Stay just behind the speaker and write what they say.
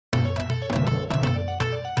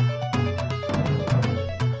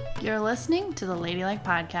You're listening to the Ladylike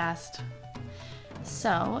Podcast.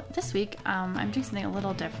 So this week, I'm doing something a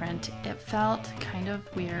little different. It felt kind of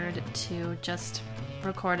weird to just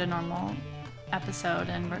record a normal episode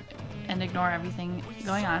and ignore everything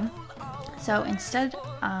going on. So instead,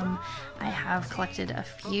 I have collected a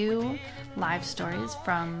few live stories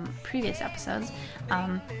from previous episodes,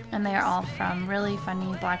 and they are all from really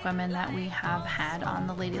funny Black women that we have had on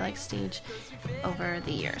the Ladylike stage over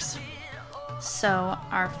the years. So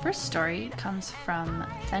our first story comes from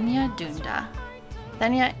Nthenya Ndunda.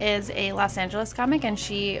 Nthenya is a Los Angeles comic, and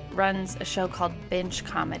she runs a show called Binge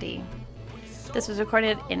Comedy. This was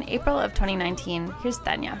recorded in April of 2019. Here's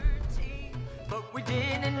Nthenya. But we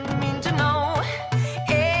didn't mean to know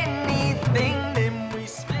anything, then we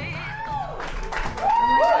split. Oh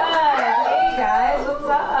my god, hey guys, what's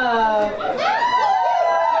up?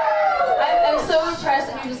 I'm so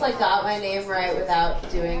impressed that you just got my name right without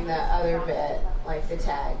doing the other bit, the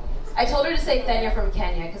tag. I told her to say Nthenya from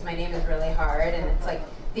Kenya because my name is really hard, and it's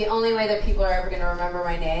the only way that people are ever going to remember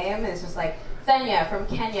my name is just Nthenya from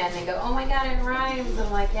Kenya, and they go, oh my god, it rhymes, and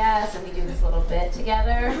I'm like, yes, and we do this little bit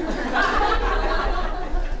together.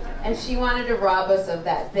 And she wanted to rob us of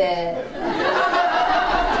that bit. So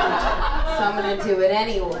I'm going to do it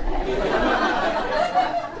anyway.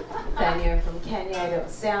 Nthenya from Kenya, I don't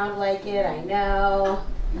sound like it, I know.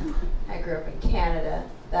 I grew up in Canada,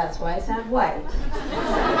 that's why I sound white.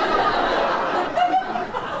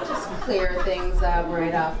 Just clear things up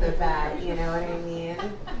right off the bat, you know what I mean?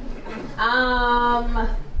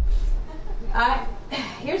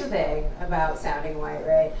 Here's the thing about sounding white,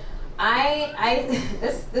 right?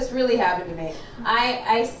 This really happened to me.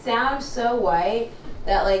 I sound so white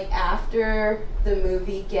that after the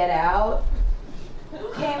movie Get Out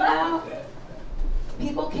came out,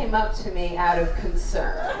 people came up to me out of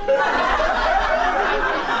concern.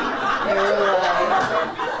 They were like,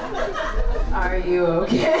 are you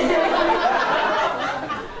okay?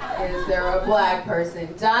 Is there a black person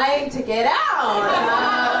dying to get out?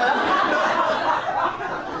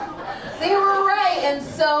 They were right in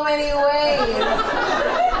so many ways.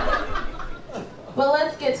 But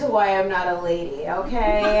let's get to why I'm not a lady,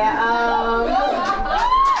 okay?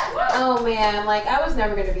 Oh man, I was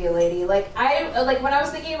never gonna be a lady. When I was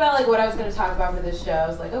thinking about what I was gonna talk about for this show, I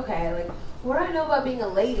was like, okay, what do I know about being a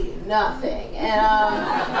lady? Nothing. And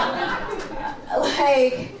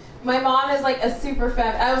my mom is a super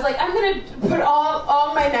femme. I was I'm gonna put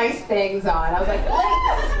all my nice things on. I was lace,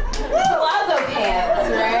 palazzo pants,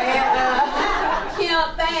 right?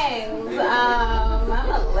 Cute things. I'm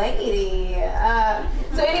a lady.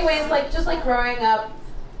 So anyways, just growing up,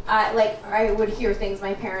 I would hear things.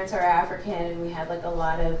 My parents are African, and we had a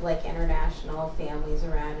lot of international families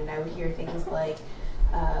around, and I would hear things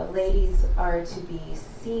ladies are to be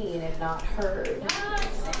seen and not heard.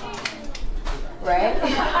 Right?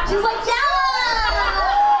 She's like, yeah!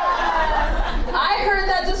 I heard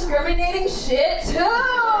that discriminating shit too!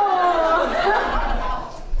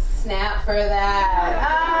 Snap for that.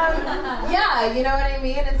 Yeah, you know what I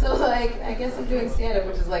mean? And so I guess I'm doing stand-up,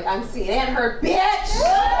 which is I'm seen and heard, bitch!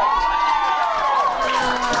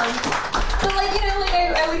 So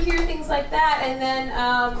I would hear things like that, and then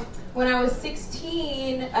when I was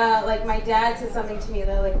 16, my dad said something to me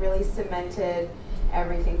that really cemented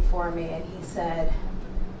everything for me, and he said,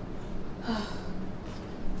 oh,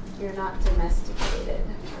 you're not domesticated.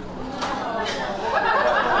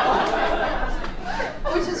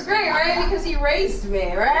 Which is great, right? Because he raised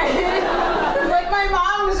me, right? My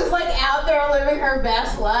mom was just out there living her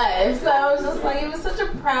best life. So I was just it was such a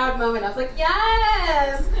proud moment. I was like,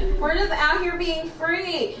 yes, we're just out here being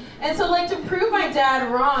free. And so to prove my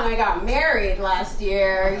dad wrong, I got married last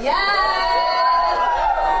year. Yes!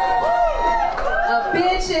 A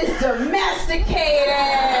bitch is domesticated.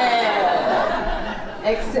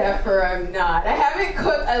 Except for I'm not. I haven't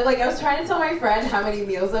cooked. I was trying to tell my friend how many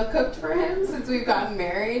meals I've cooked for him since we've gotten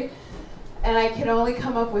married, and I can only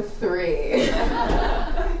come up with 3.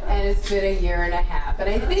 And it's been a year and a half, and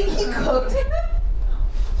I think he cooked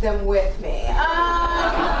them with me.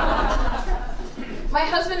 My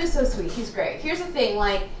husband is so sweet. He's great. Here's the thing,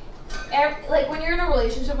 when you're in a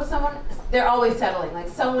relationship with someone, they're always settling.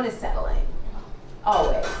 Someone is settling.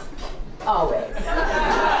 Always. Always. Okay?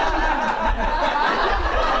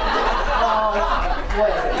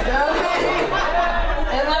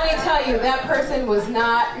 And let me tell you, that person was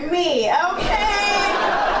not me, okay?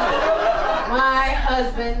 My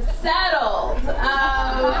husband settled.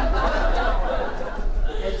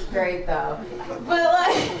 It's great though.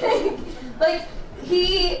 But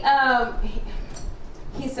he's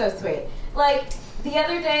so sweet. the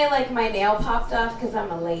other day, like, my nail popped off because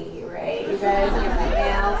I'm a lady, right? You guys get my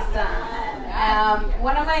nails done.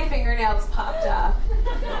 One of my fingernails popped off.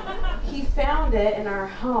 He found it in our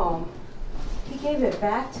home. He gave it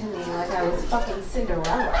back to me like I was fucking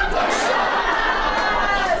Cinderella.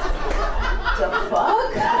 The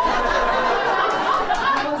fuck?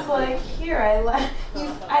 I was like, here,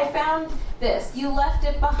 I found this. You left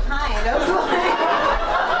it behind. I was like,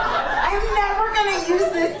 I'm never gonna use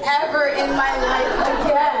this ever in my life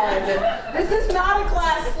again. This is not a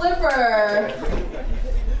glass slipper.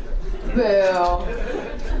 Boo.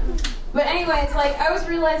 But anyways, like, I was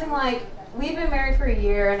realizing, like, we've been married for a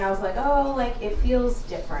year, and I was like, oh, like, it feels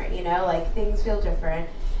different, you know? Like, things feel different.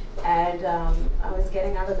 And I was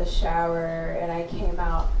getting out of the shower, and I came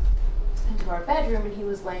out into our bedroom, and he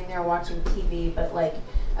was laying there watching TV, but, like,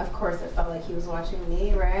 of course, it felt like he was watching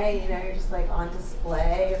me, right? You know, you're just, like, on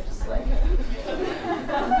display. You're just, like,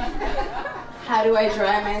 how do I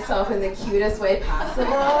dry myself in the cutest way possible?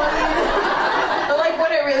 But, like,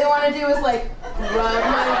 what I really want to do is, like, rub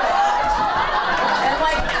my back and,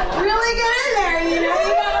 like, really get in there, you know?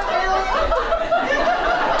 You gotta really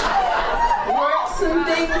work some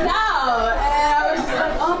things out. And I was just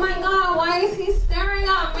like, oh my God, why is he staring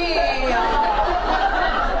at me?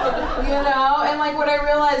 You know? And, like, what I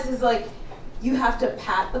realized is, like, you have to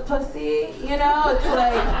pat the pussy, you know?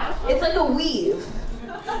 It's like a weave,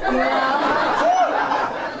 you know?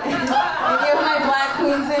 Any of my black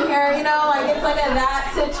queens in here, you know? Like, it's like a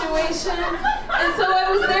that situation. And so I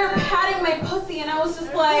was there patting my pussy, and I was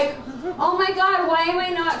just like, oh my God, why am I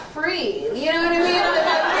not free? You know what I mean? Like,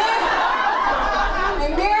 I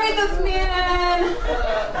married this man.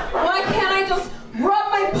 Why can't I just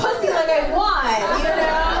rub my pussy like I want, you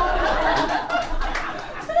know?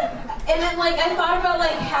 And then, like, I thought about,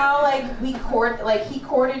 like, how, like, he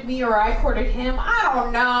courted me or I courted him. I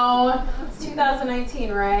don't know. It's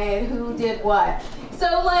 2019, right? Who did what?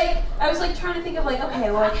 So, like, I was, like, trying to think of, like, okay,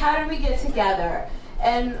 well, like, how did we get together?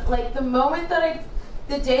 And, like, the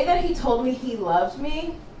day that he told me he loved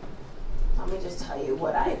me, let me just tell you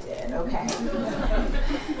what I did, okay?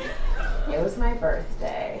 It was my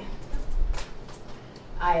birthday.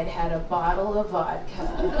 I had had a bottle of vodka.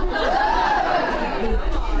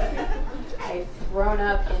 I'd thrown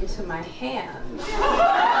up into my hands.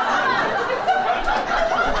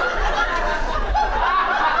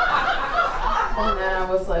 And then I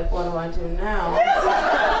was like, what do I do now?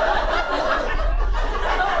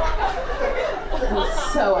 And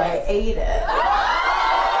so I ate it.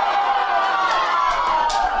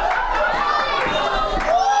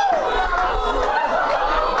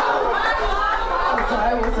 Because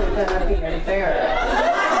I wasn't gonna be embarrassed.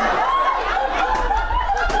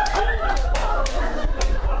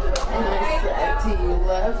 And I said, do you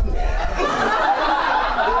love me?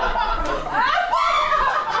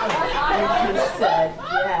 And he said,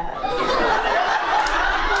 yes.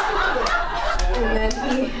 And then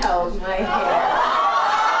he held my hand.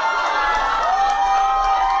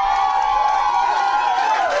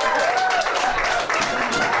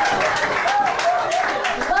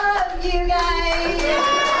 Love you guys!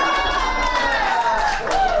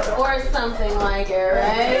 Or something like it,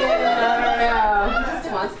 right? I don't know. He just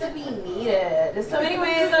wants to be needed. So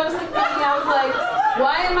anyways, I was like thinking, I was like,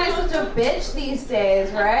 why am I such a bitch these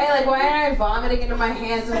days, right? Like, why am I vomiting into my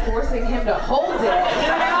hands and forcing him to hold it? You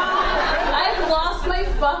know? I've lost my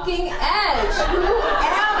fucking edge. Who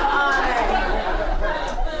am I?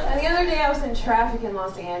 And the other day I was in traffic in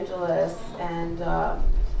Los Angeles, and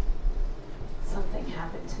something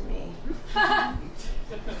happened to me. I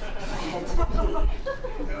had to pee.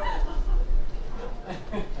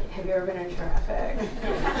 Have you ever been in traffic?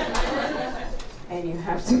 And you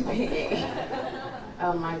have to pee.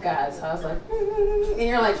 Oh my God. So I was like, and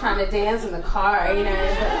you're like trying to dance in the car, you know,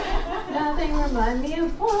 it's like, nothing reminds me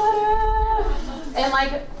of water. And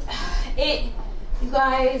like, you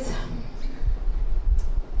guys,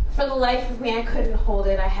 for the life of me, I couldn't hold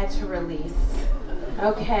it. I had to release.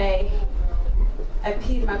 Okay. I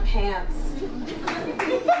peed my pants.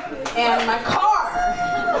 And my car.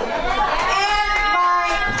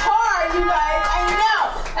 You guys, I know.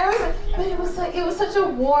 But it was such a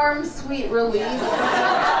warm, sweet release.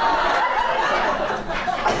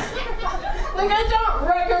 Like, I don't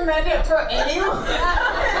recommend it for anyone.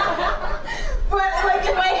 But like,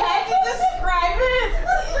 if I had to describe it,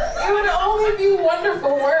 it would only be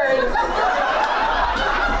wonderful words.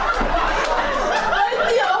 Like,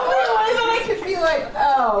 the only way that I could be like,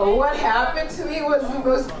 oh, what happened to me was the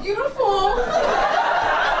most beautiful,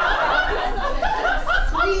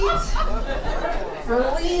 sweet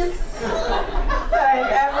release that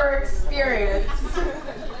I've ever experienced.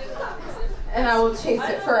 and I will chase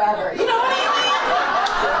it forever. You know what I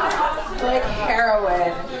mean? Like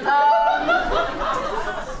heroin.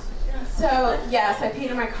 So, yes, I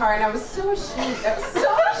peed in my car, and I was so ashamed.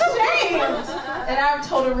 And I've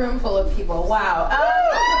told a room full of people. Wow.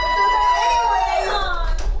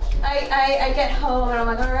 Anyways, I get home, and I'm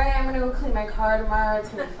like, all right, I'm going to go clean my car tomorrow. It's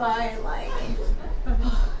going to be fine. Like,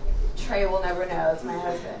 Trey will never know. It's my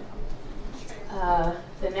husband.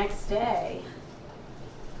 The next day,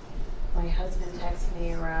 my husband texted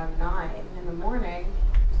me around 9 in the morning,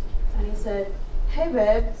 and he said, hey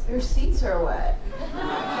babe, your seats are wet.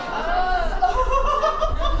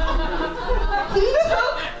 He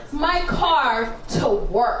took my car to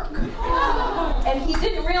work, and he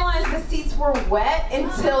didn't realize the seats were wet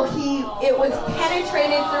until it was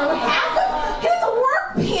penetrated through half of his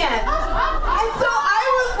work pants. And so I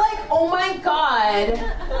was like, oh my God,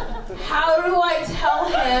 how do I tell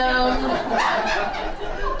him?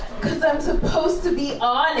 Because I'm supposed to be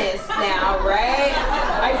honest now, right?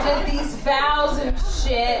 I did these vows and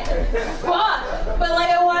shit. Fuck. But like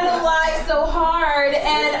I wanted to lie so hard,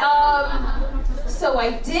 and so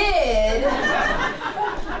I did.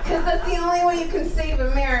 Because that's the only way you can save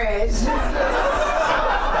a marriage.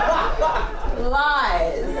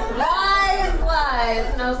 Lies. Lies, lies.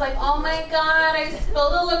 And I was like, oh my God, I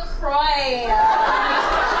spilled a LaCroix.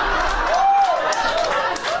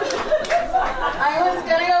 I was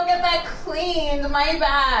gonna go get that cleaned, my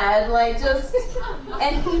bad,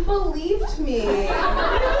 and he believed me.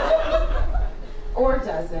 Or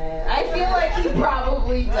doesn't. I feel like he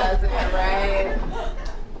probably doesn't, right?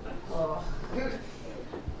 Oh.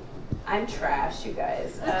 I'm trash, you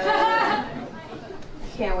guys.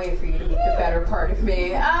 Can't wait for you to meet the better part of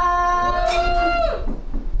me. I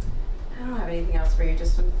don't have anything else for you,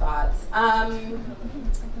 just some thoughts.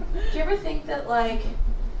 Do you ever think that,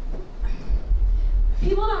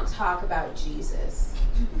 people don't talk about Jesus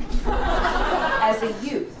as a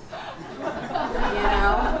youth, you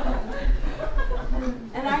know?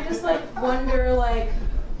 And I just wonder,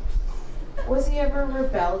 was he ever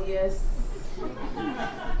rebellious?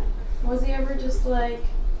 Was he ever just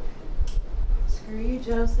screw you,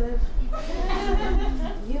 Joseph?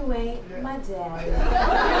 You ain't my dad.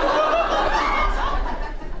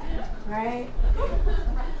 Right?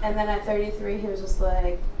 And then at 33, he was just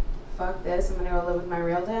like, fuck this, I'm gonna go live with my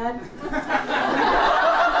real dad.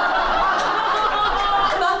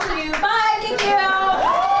 Thoughts of you. Bye, thank you.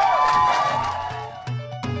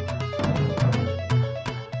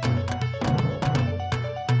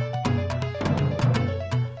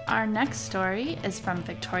 Our next story is from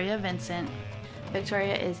Victoria Vincent.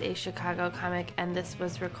 Victoria is a Chicago comic, and this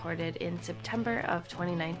was recorded in September of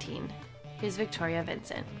 2019. Here's Victoria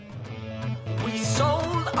Vincent. We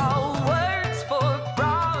sold our words for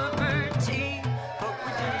property, but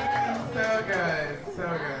we didn't. So good.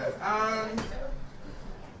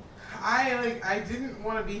 I didn't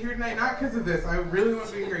want to be here tonight, not because of this. I really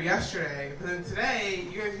wanted to be here yesterday. But then today,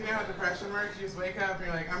 you guys know how depression works. You just wake up and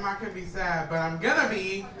you're like, I'm not going to be sad, but I'm going to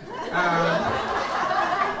be.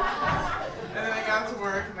 And then I got to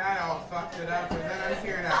work and that all fucked it up, and then I'm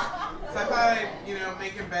here now. So I thought I'd,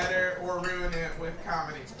 make it better or ruin it with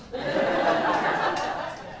comedy.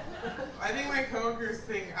 I think my coworkers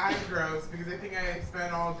think I'm gross because they think I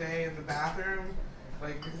spend all day in the bathroom,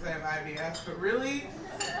 because I have IBS, but really,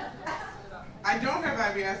 I don't have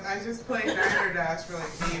IBS, I just play Diner Dash for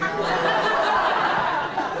 8 hours.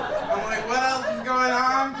 I'm like, what else is going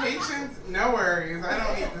on? Patients? No worries, I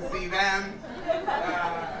don't need to see them.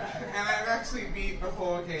 And I've actually beat the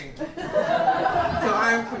whole game. So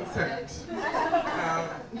I'm concerned.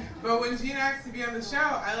 But when Gina asked to be on the show,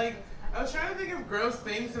 I was trying to think of gross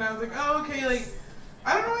things, and I was like, oh, okay,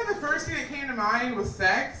 I don't know why the first thing that came to mind was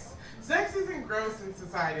sex. Sex isn't gross in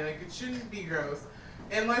society, it shouldn't be gross,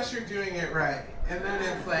 unless you're doing it right. And then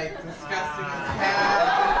it's, disgusting as hell.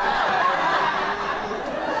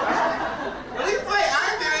 At least,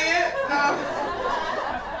 I'm doing it.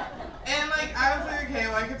 And, I was like, okay,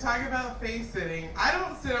 I could talk about face sitting. I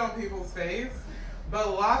don't sit on people's face, but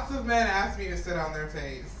lots of men ask me to sit on their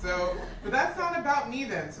face. But that's not about me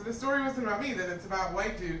then. So the story wasn't about me, then it's about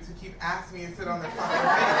white dudes who keep asking me to sit on their fucking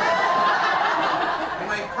face. I'm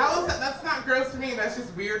like, how is that? That's not gross to me, that's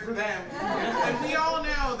just weird for them. And we all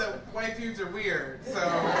know that white dudes are weird, so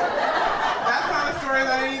that's not a story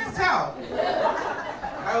that I need to tell.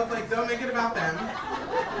 I was like, don't make it about them.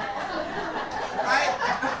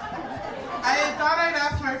 I thought I'd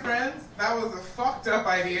ask my friends. That was a fucked up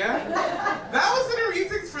idea. That was a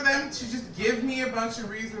reason for them to just give me a bunch of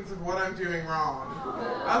reasons of what I'm doing wrong.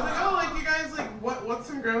 I was like, oh, you guys, what's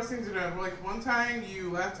some gross things you're doing? One time you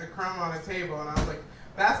left a crumb on a table, and I was like,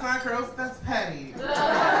 That's not gross, that's petty.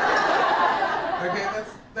 Okay,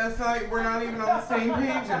 that's not, we're not even on the same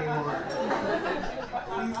page anymore.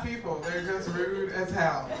 These people, they're just rude as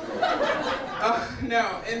hell.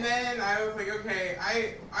 No, and then I was like, okay,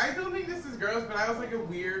 I don't think this is gross, but I was like a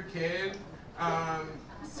weird kid.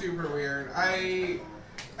 Super weird. I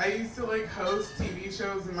used to like host TV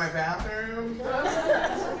shows in my bathroom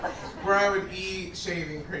where I would eat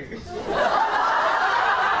shaving cream.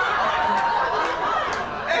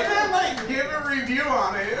 And then like give a review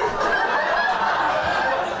on it.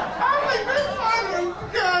 I'm like, this one was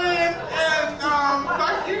good, and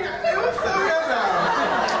fuck you guys. It was so good though.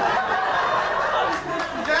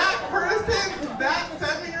 That person, that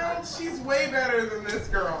 7-year-old, she's way better than this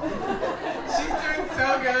girl. She's doing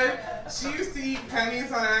so good. She used to eat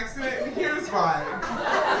pennies on accident, and here's why.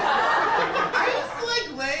 I used to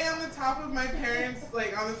like lay on the top of my parents,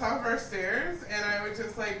 like on the top of our stairs, and I would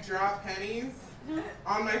just like drop pennies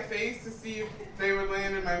on my face to see if they would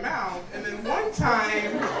land in my mouth. And then one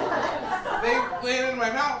time, they landed in my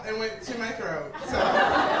mouth and went to my throat. So,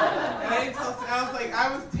 and I was like, I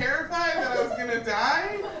was terrified that I was gonna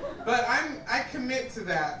die, but I commit to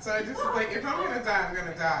that. So I just was like, if I'm gonna die, I'm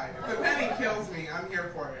gonna die. If the penny kills me, I'm here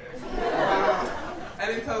for it. I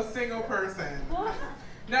didn't tell a single person.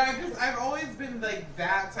 No, I've always been like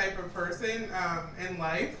that type of person in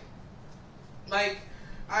life. Like,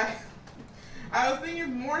 I was thinking of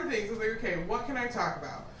more things. I was like, okay, what can I talk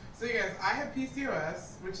about? So you guys, I have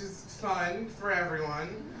PCOS, which is fun for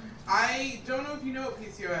everyone. I don't know if you know what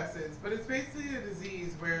PCOS is, but it's basically a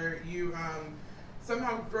disease where you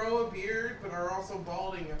somehow grow a beard, but are also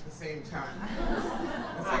balding at the same time.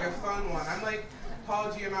 It's like a fun one. I'm like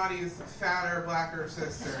Paul Giamatti's fatter, blacker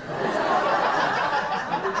sister.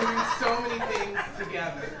 We're doing so many things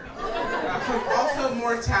together. Also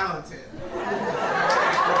more talented.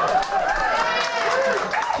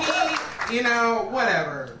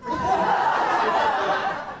 Whatever.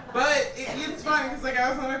 But it's fun because like I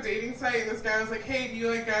was on a dating site and this guy was like, hey, do you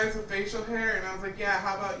like guys with facial hair? And I was like, yeah,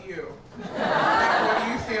 how about you? Like, what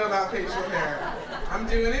do you feel about facial hair? I'm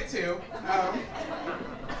doing it too.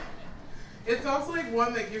 It's also like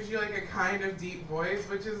one that gives you like a kind of deep voice,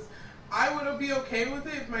 which is, I would be okay with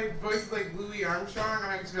it if my voice is like Louis Armstrong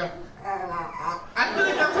and I just be like, I feel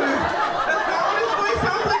like that's not what his voice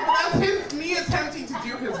sounds like, but that's me attempting to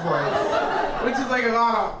do his voice, which is like a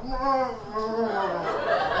lot of,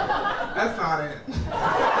 that's not it. It's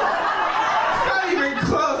not even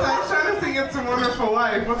close. I was trying to sing It's a Wonderful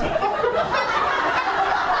Life. What the fuck?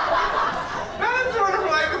 Not It's a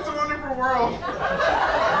Wonderful Life, It's a Wonderful World.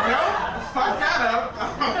 Nope, fuck that up.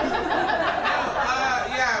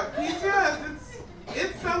 PCOS,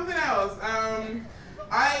 it's something else.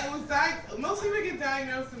 Most people get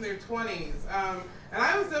diagnosed in their 20s. And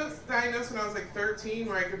I was diagnosed when I was like 13,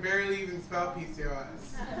 where I could barely even spell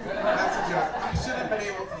PCOS. That's a joke. I should have been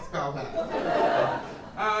able to spell that.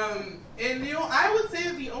 And I would say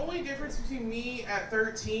that the only difference between me at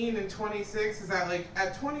 13 and 26 is that like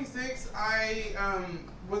at 26, I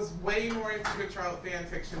was way more into good Charlotte fan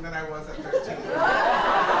fiction than I was at 13.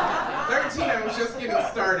 13, I was just getting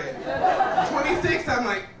started. 26, I'm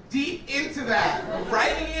like deep into that.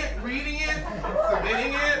 Writing it, reading it,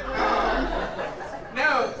 submitting it.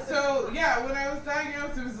 When I was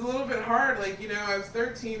diagnosed, it was a little bit hard. Like, I was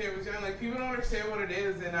 13, it was young. Like, people don't understand what it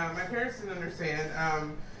is, and my parents didn't understand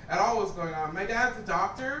at all what's going on. My dad's a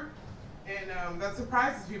doctor, and that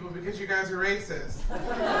surprises people because you guys are racist. But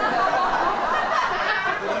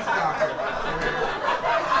he's a doctor.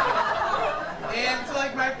 And so,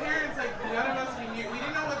 like, my parents, like, none of us, we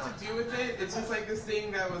didn't know what to do with it. It's just like this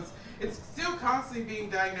thing that it's still constantly being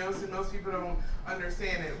diagnosed, and most people don't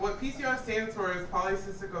understand it. What PCOS stands for is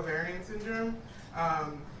polycystic ovarian syndrome,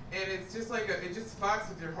 and it's just like it just fucks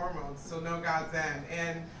with your hormones, so no God's end.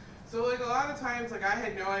 And so like a lot of times, like I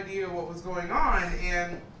had no idea what was going on,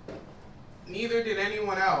 and neither did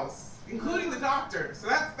anyone else, including the doctor. So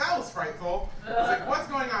that was frightful. It's like, what's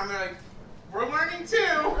going on? They're like, we're learning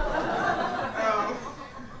too.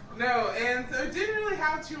 No, and so it didn't really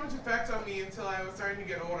have too much effect on me until I was starting to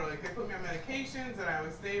get older. Like, they put me on medications, and I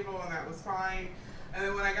was stable, and that was fine. And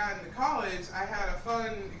then when I got into college, I had a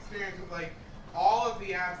fun experience with, like, all of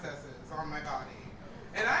the abscesses on my body.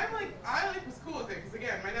 And I was cool with it, because,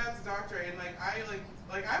 again, my dad's a doctor, and, I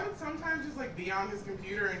would sometimes just, be on his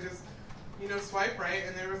computer and just, swipe right,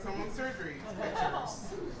 and there was someone's surgery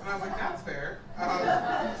pictures. And I was like, that's fair.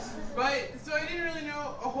 So I didn't really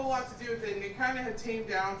know a whole lot to do with it, and it kind of had tamed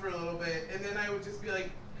down for a little bit, and then I would just be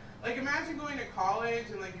Like, imagine going to college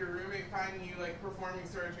and, like, your roommate finding you, like, performing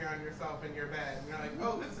surgery on yourself in your bed. And you're like,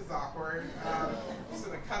 oh, this is awkward. I'm just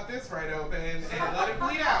going to cut this right open and let it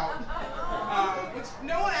bleed out. Which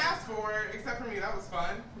no one asked for, except for me. That was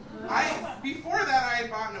fun. Before that, I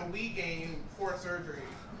had bought a Wii game for surgery.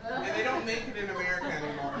 And they don't make it in America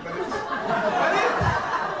anymore.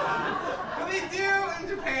 But they do in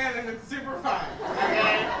Japan, and it's super fun.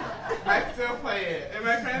 Okay? I still play it. And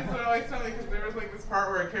my friends would always tell me, because there was like this part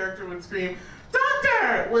where a character would scream,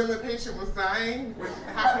 "Doctor!" when the patient was dying, which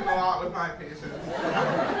happened a lot with my patients.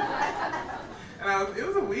 And it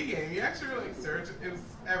was a Wii game. You actually were like search. It was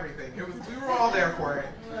everything. We were all there for it.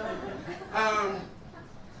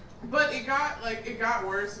 But it got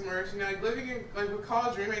worse and worse. You know, like living in with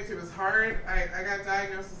college roommates, it was hard. I got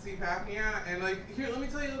diagnosed with sleep apnea, and here, let me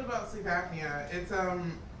tell you a little about sleep apnea.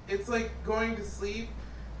 It's like going to sleep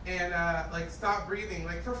and stop breathing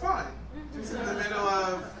for fun, just in the middle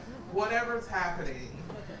of whatever's happening.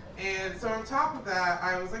 And so on top of that,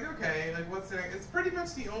 I was like, okay, what's the next? It's pretty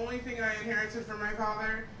much the only thing I inherited from my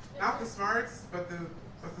father, not the smarts, but the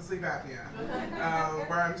sleep apnea,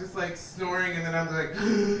 where I'm just snoring and then I'm like,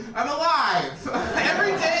 I'm alive.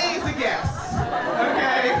 Every day is a guess.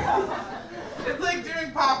 Okay, it's like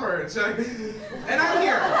doing poppers, and I'm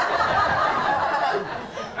here.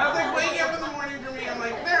 I was waking up in the morning for me. I'm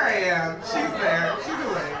like, there I am. She's there. She's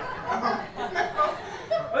awake.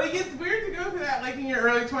 It's weird to go through that in your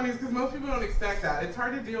early 20s because most people don't expect that. It's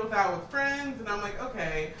hard to deal with that with friends, and I'm like,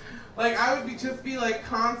 okay. I would be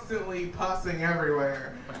constantly pussing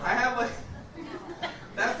everywhere. I had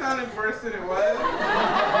that sounded worse than it was.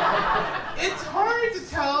 It's hard to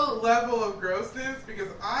tell level of grossness because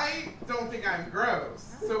I don't think I'm gross.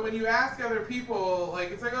 So when you ask other people,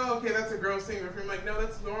 it's oh, okay, that's a gross thing. But I'm like, no,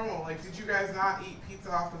 that's normal. Did you guys not eat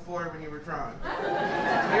pizza off the floor when you were drunk?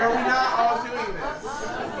 Are we not all doing this?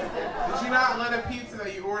 Did you not let a pizza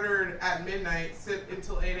that you ordered at midnight sit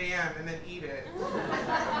until 8 a.m. and then eat it?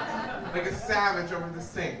 Like a savage over the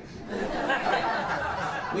sink.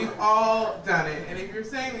 We've all done it. And if you're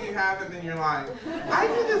saying that you haven't, then you're lying. I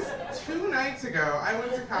did this 2 nights ago. I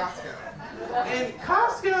went to Costco. And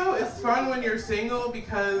Costco is fun when you're single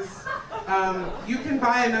because you can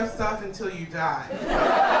buy enough stuff until you die.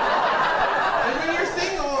 And when you're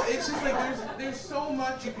single, it's just there's so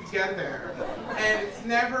much you could get there. And it's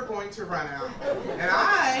never going to run out. And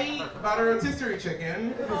I bought a rotisserie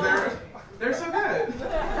chicken because they're so good.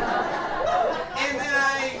 And then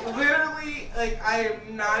I literally, I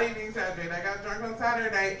am not even exaggerating. I got drunk on Saturday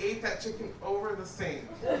and I ate that chicken over the sink.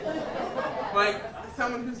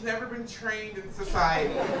 Someone who's never been trained in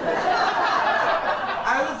society.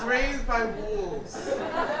 I was raised by wolves.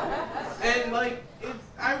 And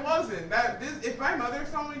I wasn't. If my mother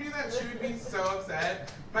saw me do that, she would be so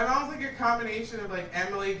upset. My mom's a combination of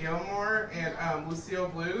Emily Gilmore and Lucille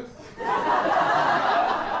Bluth.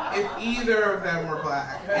 If either of them were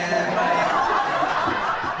black.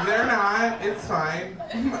 And they're not, it's fine.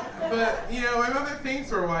 But my mother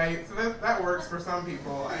thinks we're white, so that works for some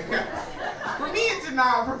people, I guess. For me, it did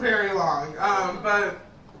not for very long. But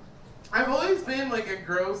I've always been a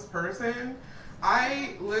gross person.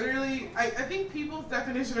 I think people's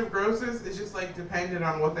definition of grossness is just dependent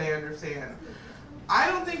on what they understand. I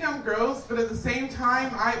don't think I'm gross, but at the same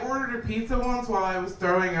time, I ordered a pizza once while I was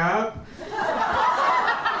throwing up.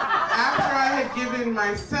 After I had given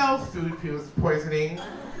myself food poisoning,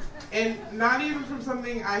 and not even from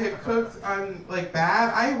something I had cooked on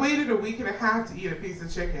bad. I waited a week and a half to eat a piece of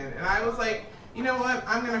chicken, and I was like, you know what?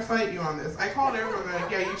 I'm gonna fight you on this. I called everyone.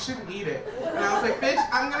 They're yeah, you shouldn't eat it. And I was bitch,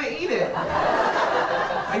 I'm gonna eat it.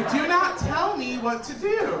 Do not tell me what to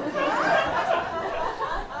do.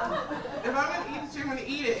 If I'm gonna eat it, I'm gonna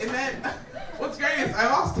eat it. And then, what's great is I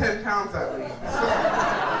lost 10 pounds that week. So,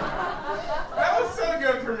 that was so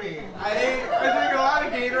good for me. I drank a lot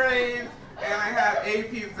of Gatorade, and I had a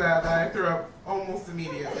pizza that I threw up almost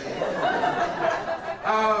immediately.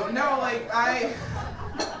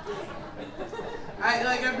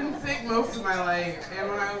 I've been sick most of my life, and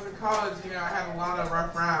when I was in college, I had a lot of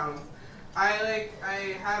rough rounds. I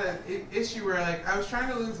had an issue where I was trying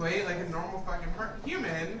to lose weight like a normal fucking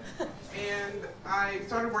human, and I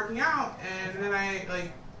started working out, and then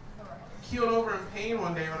I keeled over in pain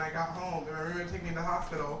one day when I got home, and my roommate took me to the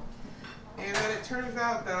hospital, and then it turns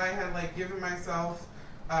out that I had given myself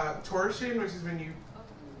torsion, which is when you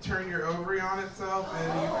turn your ovary on itself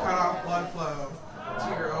and you cut off blood flow to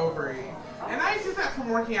your ovary. And I did that from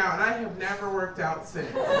working out, and I have never worked out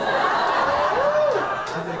since. I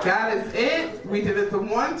was like, that is it. We did it the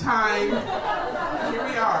one time. Here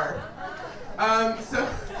we are. So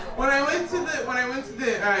when I went went to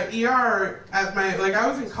the ER at my, like, I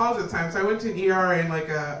was in college at the time, so I went to ER in, like,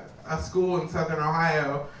 a school in Southern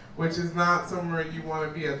Ohio, which is not somewhere you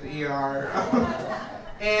want to be at the ER.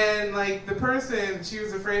 And, like, the person, she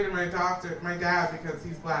was afraid of my dad, because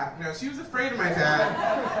he's black. No, she was afraid of my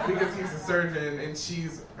dad because he's a surgeon and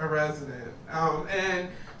she's a resident. And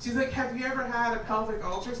she's like, have you ever had a pelvic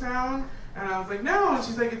ultrasound? And I was like, no. And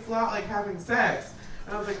she's like, it's a lot like having sex.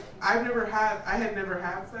 And I was like, I had never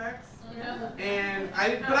had sex. Yeah. But I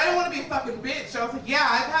didn't want to be a fucking bitch. I was like, yeah,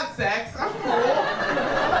 I've had sex. I'm cool.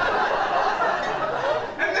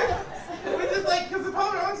 And then we just like, because the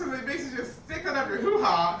pelvic ultrasound, they basically just stick it up your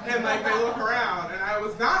hoo-ha and like they look around. And I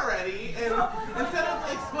was not ready. And instead of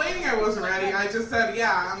explaining I wasn't ready, I just said,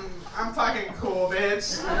 yeah, I'm fucking cool,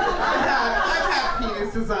 bitch. I've had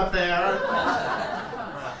penises up there.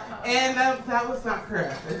 And that was not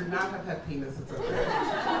correct. I did not have had penises up there.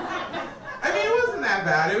 I mean, it wasn't that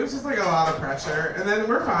bad. It was just like a lot of pressure. And then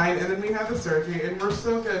we're fine. And then we had the surgery, and we're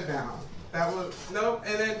so good now. That was, nope.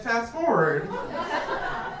 And then fast forward,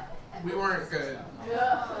 we weren't good.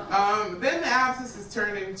 Then the abscesses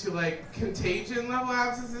turned into like Contagion level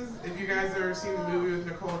abscesses. If you guys ever seen the movie with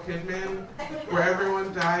Nicole Kidman, where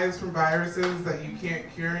everyone dies from viruses that you can't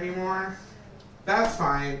cure anymore. That's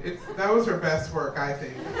fine. That was her best work, I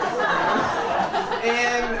think.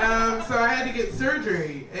 And so I had to get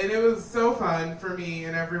surgery, and it was so fun for me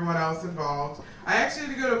and everyone else involved. I actually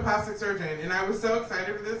had to go to a plastic surgeon, and I was so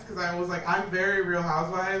excited for this because I was like, I'm very Real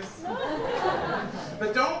Housewives.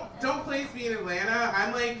 But don't place me in Atlanta.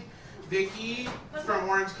 I'm like Vicky from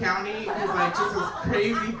Orange County, who's like just this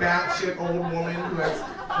crazy batshit old woman who has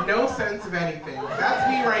no sense of anything. That's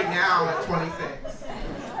me right now at 26.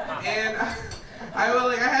 And I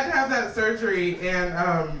had to have that surgery,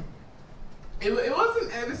 and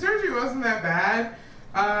the surgery wasn't that bad.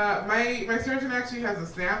 My surgeon actually has a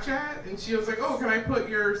Snapchat, and she was like, oh, can I put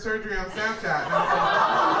your surgery on Snapchat? And I was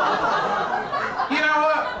like, you know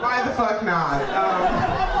what, why the fuck not?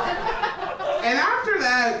 And after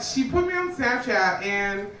that, she put me on Snapchat,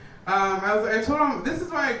 and I told him, this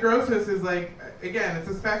is why grossness is like, again, it's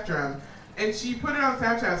a spectrum. And she put it on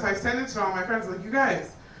Snapchat, so I sent it to all my friends, like, you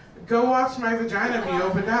guys, go watch my vagina be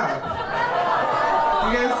opened up.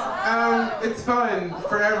 You guys, it's fun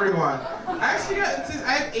for everyone. I actually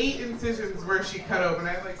I have 8 incisions where she cut open.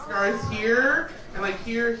 I have like scars here, and like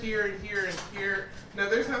here, here, and here, and here. No,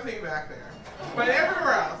 there's nothing back there. But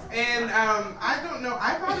everywhere else. And I don't know,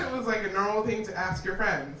 I thought it was like a normal thing to ask your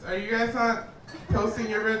friends. Are you guys not posting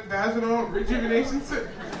your vaginal rejuvenation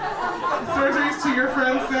surgeries to your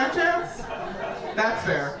friends' Snapchats? That's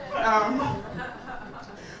fair.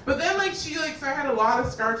 But then, so I had a lot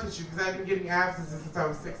of scar tissue because I've been getting abscesses since I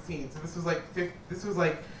was 16. So this was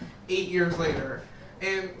like 8 years later.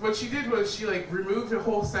 And what she did was she removed a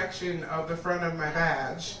whole section of the front of my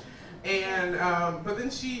vag. And but then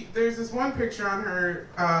there's this one picture on her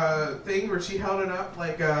thing where she held it up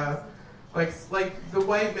like the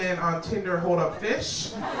white man on Tinder hold up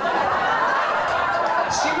fish.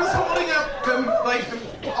 She was holding up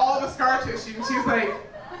all the scar tissue, and she was like,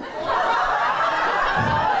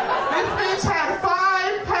 this bitch had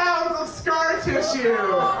 5 pounds of scar tissue.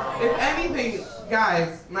 If anything,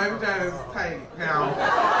 guys, my vagina is tight now.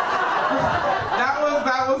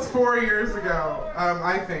 That was 4 years ago.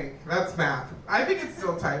 I think that's math. I think it's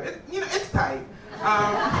still tight. It's tight. But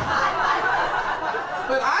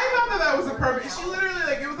I thought that was a perfect. She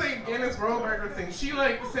literally it was like a Guinness World Record thing. She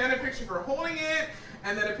sent a picture of her holding it,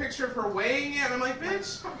 and then a picture of her weighing it. And I'm like,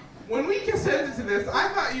 bitch. When we consented to this, I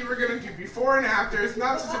thought you were going to do before and afters,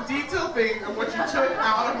 not just a detailed thing of what you took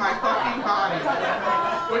out of my fucking body.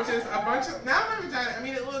 Which is a bunch of... Now my vagina,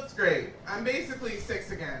 it looks great. I'm basically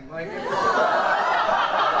 6 again. It's tight.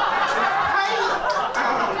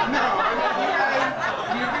 No, you guys,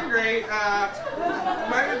 you've been great.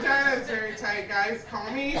 My vagina is very tight, guys. Call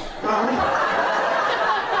me. Alright,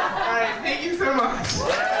 thank you so much.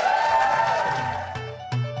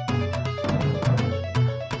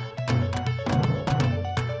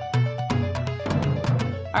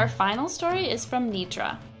 Our final story is from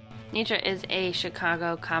Netra. Netra is a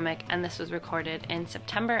Chicago comic, and this was recorded in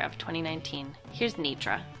September of 2019. Here's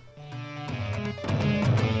Netra.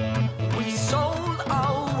 We sold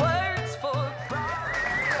our words for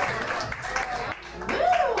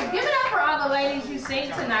Woo! Give it up for all the ladies who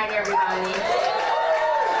sing tonight, everybody.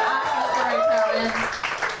 Awesome storytelling.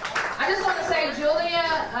 I just want to say, Julia,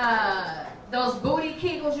 those booty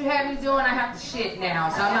kegels you had me doing, I have to shit now,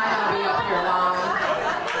 so I'm not going to be up here long.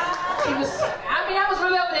 I was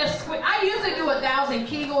really over there I usually do 1,000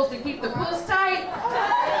 kegels to keep the puss tight,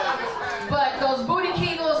 but those booty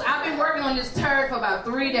kegels, I've been working on this turd for about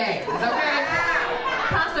 3 days, okay?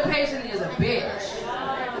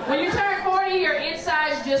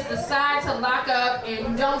 decide to lock up and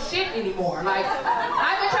you don't shit anymore. Like,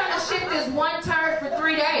 I've been trying to shit this one turd for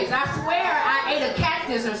 3 days. I swear I ate a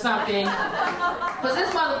cactus or something. Because this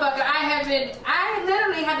motherfucker, I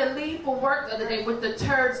literally had to leave for work the other day with the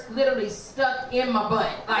turds literally stuck in my butt.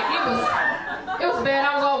 Like, it was bad.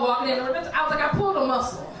 I was all walking in the room. I was like, I pulled a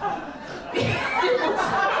muscle. It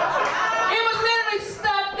was literally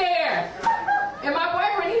stuck there. And my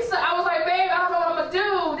boyfriend, I was like, babe, I don't know what I'm gonna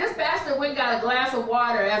do. This bastard went and got a glass of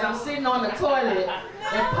water as I'm sitting on the toilet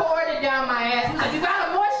and poured it down my ass. He was like, you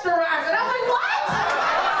gotta moisturize it. I'm like, what?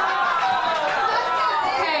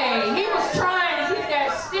 Hey, he was trying to get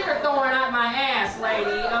that sticker thorn out my ass, lady,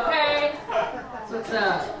 okay? That's what's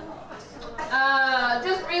up.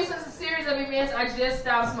 Just recent series of events, I just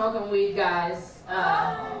stopped smoking weed, guys.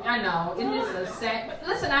 I know, it is a sad, but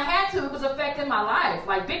listen, I had to, it was affecting my life,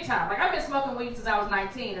 like big time. Like, I've been smoking weed since I was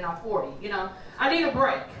 19 and I'm 40, you know? I need a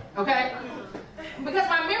break, okay? Because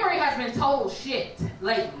my memory has been total shit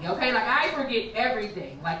lately, okay? Like, I forget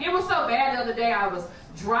everything. Like, it was so bad the other day I was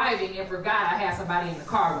driving and forgot I had somebody in the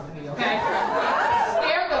car with me, okay?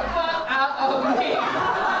 Scared the fuck out of me.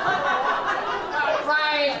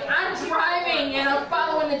 Like, I'm driving and I'm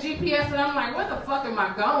following the GPS and I'm like, where the fuck am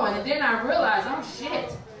I going? And then I realized, oh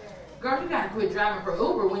shit, girl, you gotta quit driving for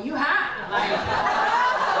Uber when you high. Like,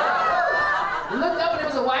 looked up and there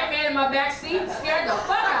was a white man in my back seat, scared the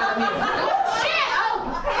fuck out of me. Oh shit,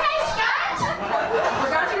 oh, hey Scott!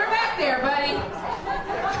 Forgot you were back there, buddy.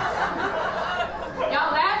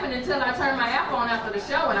 Y'all laughing until I turn my app on after the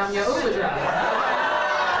show and I'm your Uber driver.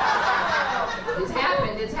 It's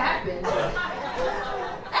happened.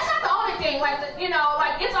 That's not the only thing, like, you know,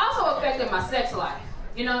 like, it's also affected my sex life.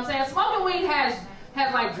 You know what I'm saying? Smoking weed has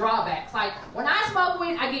like drawbacks. Like, when I smoke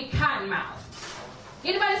weed, I get cotton mouth.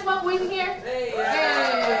 Anybody smoke weed in here? Hey.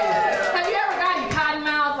 Have you ever gotten cotton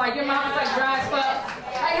mouth? Like, your mouth is like dry as fuck?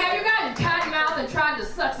 Like, have you gotten cotton mouth and tried to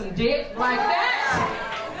suck some dick? Like that?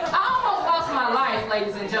 I almost lost my life,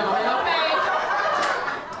 ladies and gentlemen, okay?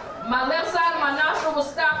 My left side of my nostril was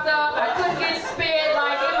stopped up. I couldn't get spit.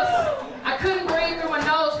 Like, I couldn't breathe through my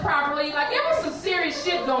nose properly. Like, it was some serious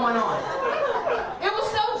shit going on. It was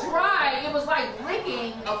so dry, it was like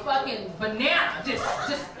licking a fucking banana. Just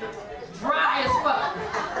dry as fuck.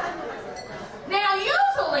 Now,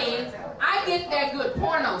 usually, I get that good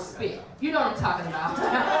porno spit. You know what I'm talking about.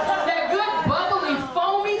 That good bubbly,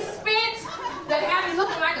 foamy spit that have you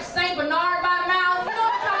looking like a St. Bernard by the mouth. You know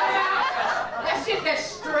what I'm talking about? That shit that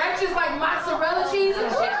stretches like mozzarella cheese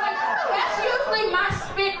and shit. Like, that's usually my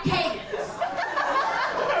spit cadence.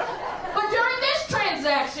 But during this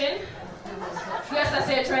transaction, yes, I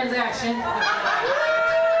said transaction.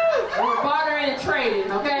 We were bartering and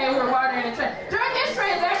trading, okay? We were bartering and trading. During this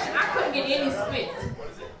transaction, I couldn't get any spit.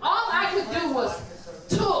 All I could do was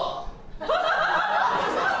tuh.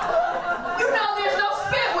 You know there's no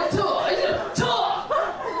spit with tuh. It's just tuh.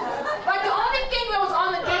 Like, the only thing that was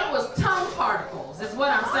on the dick was tongue particles, is what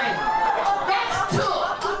I'm saying. That's tuh.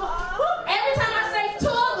 Every time I say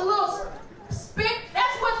tuh, the little spit,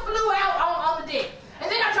 that's what flew out on the dick. And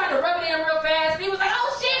then I tried to rub it in real fast, and he was like, oh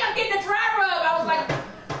shit, I'm getting a dry rub. I was like,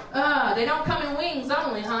 they don't come in wings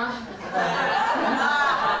only, huh?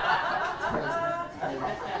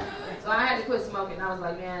 So I had to quit smoking. I was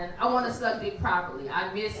like, man, I want to suck dick properly.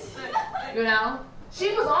 I miss, you know.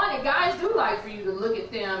 She was on it. Guys do like for you to look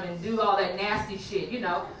at them and do all that nasty shit, you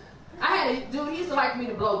know. I had a dude, he used to like for me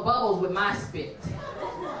to blow bubbles with my spit.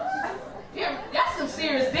 Yeah, that's some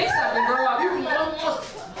serious dick sucking, girl. You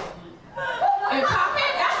and pop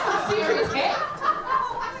it, that's some serious head.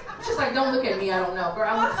 She's like, don't look at me, I don't know. Girl,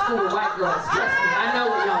 I went to school with white girls. Trust me, I know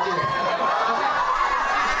what y'all do. Okay?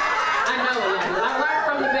 I know what y'all do. I learned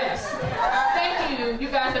from the best. Thank you.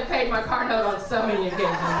 You guys have paid my car note on so many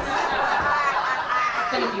occasions.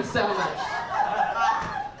 Thank you so much.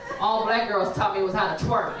 All black girls taught me was how to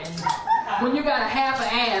twerk. And when you got a half an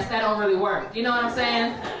ass, that don't really work. You know what I'm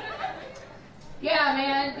saying? Yeah,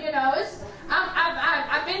 man, you know,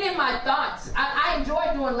 I've been in my thoughts. I enjoy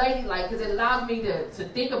doing Ladylike because it allows me to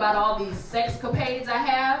think about all these sexcapades I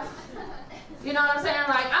have. You know what I'm saying?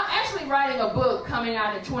 Like, I'm actually writing a book coming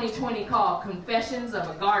out in 2020 called Confessions of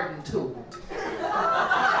a Garden Tool.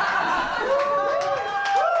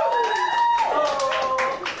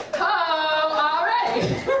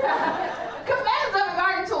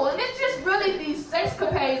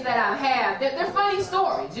 Escapades that I have, they're funny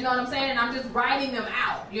stories, you know what I'm saying? And I'm just writing them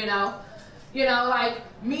out, you know? You know, like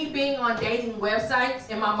me being on dating websites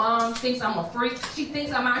and my mom thinks I'm a freak. She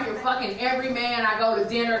thinks I'm out here fucking every man I go to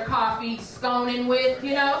dinner, coffee, sconing with,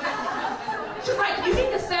 you know? She's like, you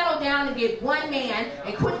need to settle down and get one man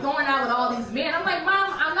and quit going out with all these men. I'm like,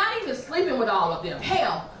 Mom, I'm not even sleeping with all of them.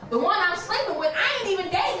 Hell, The one I'm sleeping with, I ain't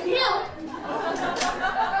even dating him.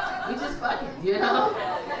 We just fucking, you know?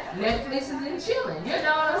 Netflixing and chilling, you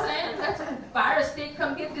know what I'm saying? That's a fire stick,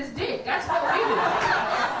 come get this dick. That's what we do.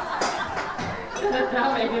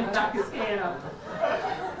 I'll make him knock his hand off.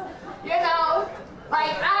 You know,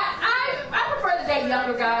 like, I prefer to date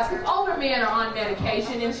younger guys, because older men are on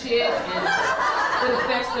medication and shit, and it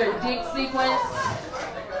affects their dick sequence.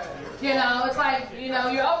 You know, it's like, you know,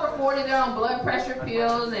 you're over 40, they're on blood pressure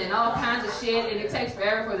pills and all kinds of shit, and it takes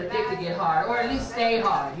forever for the dick to get hard, or at least stay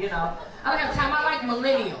hard, you know. I don't have time. I like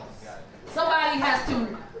millennials. Somebody has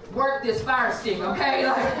to work this fire stick, okay?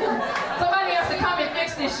 Like, somebody has to come and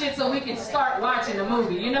fix this shit so we can start watching the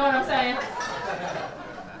movie, you know what I'm saying?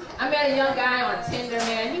 I met a young guy on Tinder,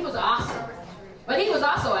 man. He was awesome. But he was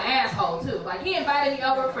also an asshole, too. Like, he invited me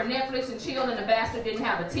over for Netflix and chill, and the bastard didn't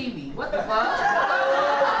have a TV. What the fuck?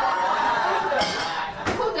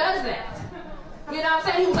 Who does that? You know what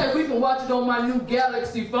I'm saying? He was like, we can watch it on my new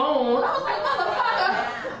Galaxy phone. I was like, motherfucker,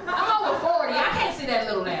 I'm over 40. I can't see that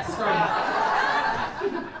little ass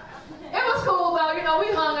screen. It was cool, though. You know,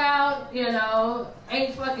 we hung out, you know,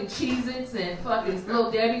 ate fucking Cheez-Its and fucking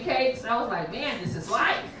Little Debbie cakes. I was like, man, this is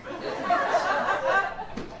life.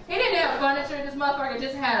 He didn't have furniture. This motherfucker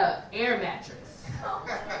just had an air mattress.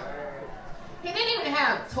 He didn't even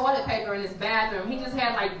have toilet paper in his bathroom. He just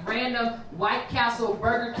had like random White Castle,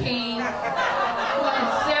 Burger King, fucking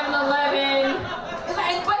 7-Eleven.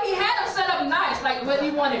 Like, but he had them set up nice. Like whether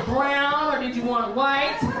you wanted brown or did you want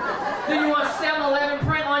white? Do you want 7-Eleven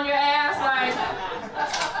print on your ass? Like,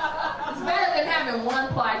 it's better than having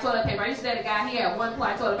one-ply toilet paper. I used to date a guy, he had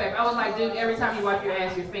one-ply toilet paper. I was like, dude, every time you wipe your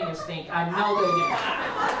ass, your fingers stink. I know they do.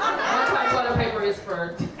 One-ply toilet paper is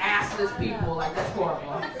for assless people. Like, that's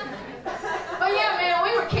horrible. But yeah, man,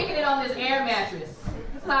 we were kicking it on this air mattress.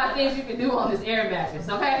 There's a lot of things you can do on this air mattress,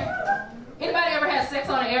 okay? Anybody ever had sex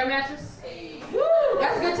on an air mattress? Woo!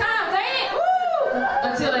 That's a good time, ain't it? Woo!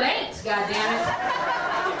 Until it ain't, goddammit.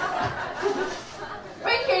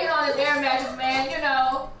 We kicking on this air mattress, man, you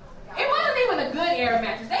know. It wasn't even a good air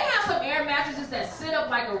mattress. They have some air mattresses that sit up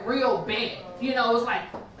like a real bed. You know, it's like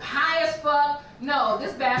high as fuck. No,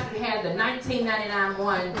 this bastard had the 1999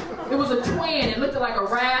 one. It was a twin. It looked like a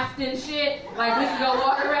raft and shit. Like we could go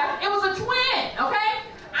water raft. It was a twin, okay?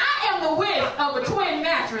 I am the width of a twin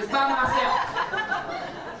mattress by myself.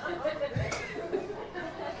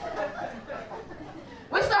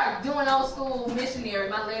 We started doing old school missionary.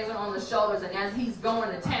 My legs are on the shoulders, and as he's going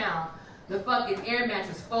to town, the fucking air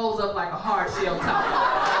mattress folds up like a hard shell top.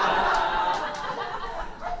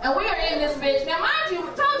 And we are in this bitch. Now, mind you,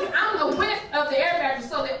 I told you I'm the width of the air mattress,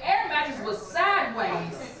 so the air mattress was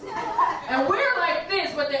sideways. And we're like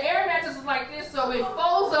this, but the air mattress is like this, so it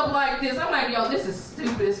folds up like this. I'm like, yo, this is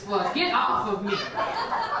stupid as fuck. Get off of me.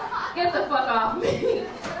 Get the fuck off me.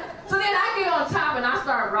 So then I get on top and I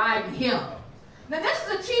start riding him. Now, this is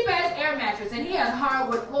a cheap-ass air mattress, and he has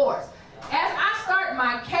hardwood floors. As I start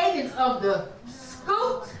my cadence of the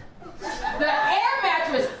scoot, the air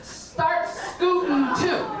mattress starts scooting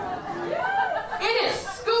too. It is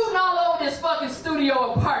scooting all over this fucking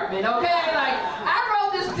studio apartment, okay? Like, I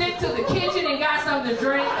rode this dick to the kitchen and got something to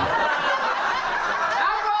drink.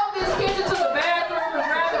 I rode this kitchen to the bathroom and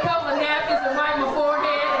grabbed a couple of napkins and wiped my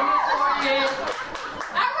forehead and his forehead.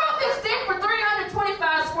 I rode this dick for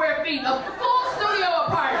 325 square feet, a full studio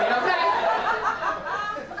apartment, okay?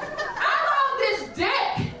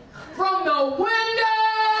 From the window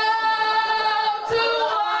to the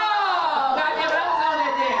wall. Goddamn it, I was on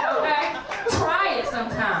that dick, okay? Try it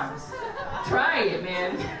sometimes. Try it,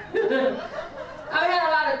 man. I've had a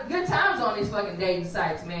lot of good times on these fucking dating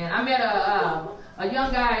sites, man. I met a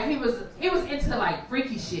young guy. He was into like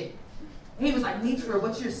freaky shit. He was like, Netra,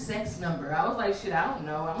 what's your sex number? I was like, shit, I don't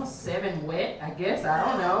know. I'm a 7 wet, I guess. I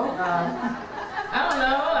don't know. I don't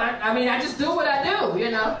know. I mean, I just do what I do, you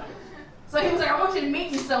know. So he was like, I want you to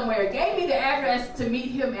meet me somewhere. Gave me the address to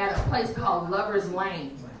meet him at a place called Lover's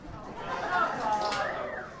Lane.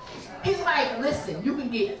 He's like, listen, you can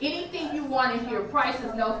get anything you want in here. Price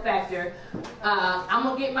is no factor. I'm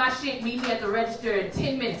going to get my shit. Meet me at the register in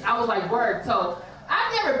 10 minutes. I was like, word. So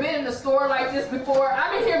I've never been in a store like this before.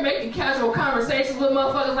 I'm in here making casual conversations with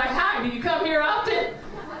motherfuckers like, hi, do you come here often?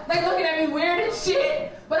 They looking at me weird and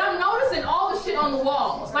shit. But I'm noticing all the shit on the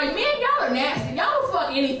walls. Like, man, y'all are nasty. Y'all don't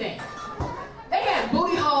fuck anything. They had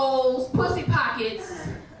booty holes, pussy pockets.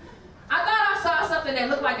 I thought I saw something that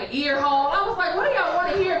looked like an ear hole. I was like, what do y'all want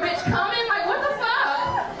to hear, bitch, coming? Like, what the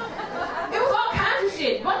fuck? It was all kinds of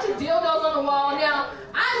shit. Bunch of dildos on the wall. Now,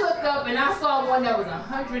 I looked up and I saw one that was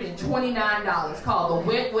 $129 called the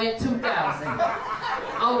Wet Wet 2000.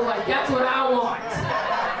 I was like, that's what I want.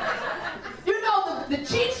 You know, the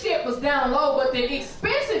cheap shit down low, but the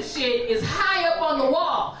expensive shit is high up on the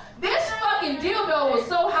wall. This fucking dildo was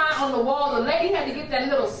so high on the wall, the lady had to get that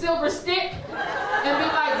little silver stick and be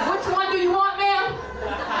like, which one do you want, ma'am?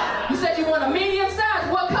 You said you want a medium size?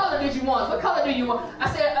 What color did you want? What color do you want? I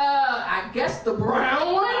said, I guess the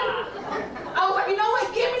brown one? I was like, you know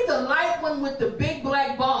what? Give me the light one with the big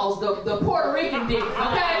black balls, the Puerto Rican dick,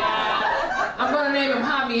 okay? I'm gonna name him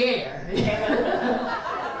Javier.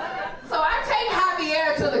 So I take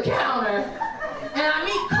Javier to the counter, and I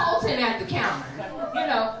meet Colton at the counter. You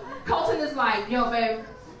know, Colton is like, yo, babe,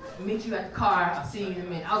 I'll meet you at the car. I'll see you in a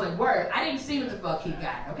minute. I was like, word. I didn't see what the fuck he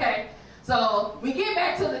got, okay? So we get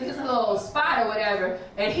back to his little spot or whatever,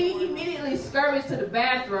 and he immediately scurries to the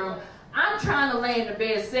bathroom. I'm trying to lay in the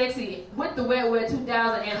bed sexy with the Wet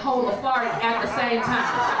 2000 and hold a fart at the same time.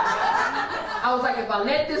 I was like, if I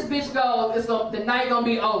let this bitch go, the night gonna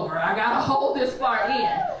be over. I gotta hold this fart in.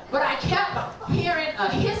 But I kept hearing a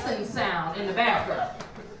hissing sound in the bathroom.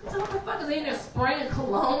 So what the fuck is he in there spraying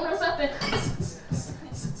cologne or something?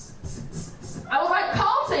 I was like,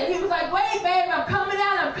 Colton. He was like, wait, babe, I'm coming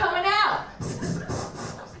out.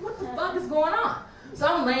 What the fuck is going on? So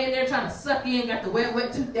I'm laying there trying to suck in, got the Wet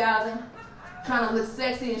 2000, trying to look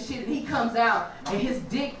sexy and shit, and he comes out, and his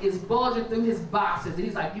dick is bulging through his boxers, and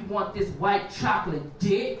he's like, you want this white chocolate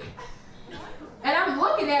dick? And I'm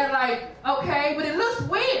looking at it like, okay, but it looks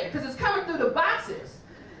weird, because it's coming through the boxers.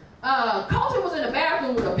 Colton was in the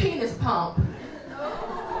bathroom with a penis pump,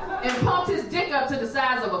 and pumped his dick up to the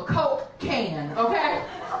size of a Coke can, okay?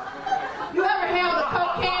 You ever held a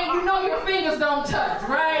Coke can? You know your fingers don't touch,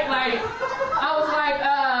 right? Like, I was like,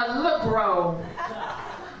 look, bro,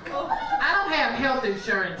 I don't have health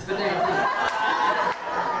insurance for that.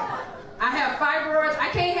 I have fibroids. I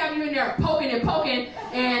can't have you in there poking and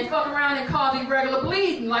fuck around and cause irregular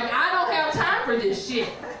bleeding. Like, I don't have time for this shit.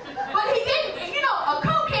 But he didn't, you know, a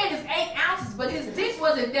Coke can is 8 ounces, but his dick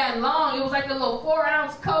wasn't that long. It was like a little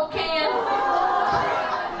 4-ounce Coke can.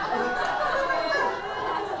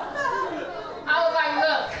 I was like,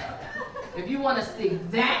 look, if you want to stick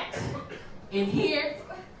that in here,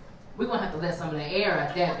 we're going to have to let some of the air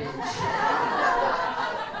out that bitch.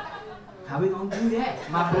 How we going to do that?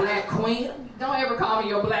 My black queen? Don't ever call me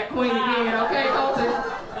your black queen again, okay, Colton?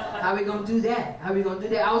 How we going to do that? I was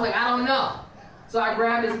like, I don't know. So I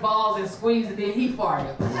grabbed his balls and squeezed, and then he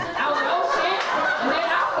farted. I was like, oh shit, and then I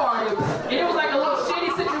farted. And it was like a little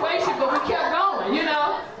shitty situation, but we kept going, you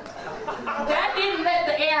know? That didn't let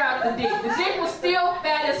the air out the dick. The dick was still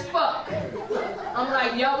fat as fuck. I'm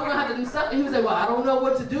like, yo, we're gonna have to do something. He was like, well, I don't know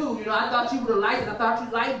what to do. You know, I thought you would have liked it. I thought you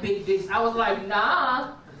liked big dicks. I was like,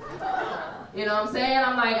 nah. You know what I'm saying?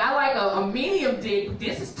 I'm like, I like a medium dick, but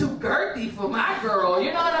this is too girthy for my girl.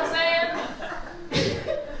 You know what I'm saying?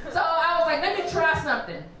 So I was like, let me try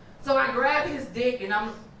something. So I grab his dick and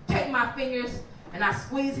I'm take my fingers and I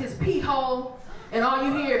squeeze his pee hole, and all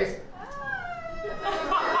you hear is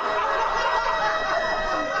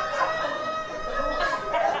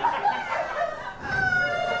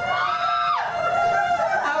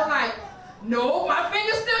I was like, no, my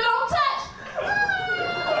fingers still don't touch.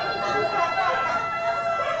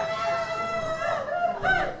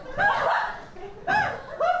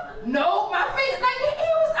 No, my fingers, like, I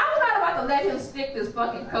was not about to let him stick this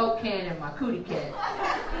fucking Coke can in my cootie cat.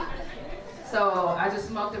 So I just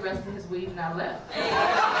smoked the rest of his weed and I left.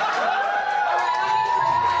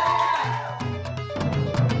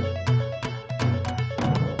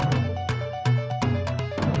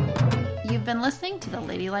 You've been listening to the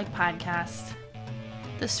Ladylike Podcast.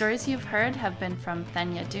 The stories you've heard have been from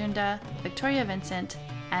Nthenya Ndunda, Victoria Vincent,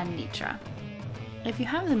 and Netra. If you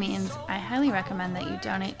have the means, I highly recommend that you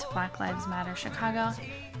donate to Black Lives Matter Chicago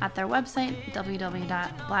at their website,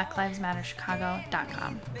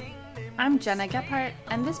 www.blacklivesmatterchicago.com. I'm Jenna Gephardt,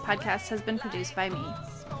 and this podcast has been produced by me.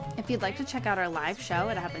 If you'd like to check out our live show,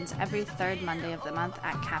 it happens every third Monday of the month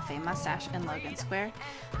at Cafe Mustache in Logan Square.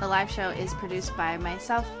 The live show is produced by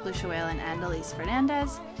myself, Lucia Whalen, and Elise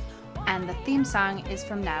Fernandez, and the theme song is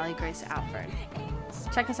from Natalie Grace Alford.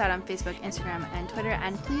 Check us out on Facebook, Instagram, and Twitter,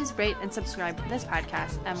 and please rate and subscribe to this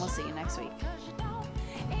podcast, and we'll see you next week.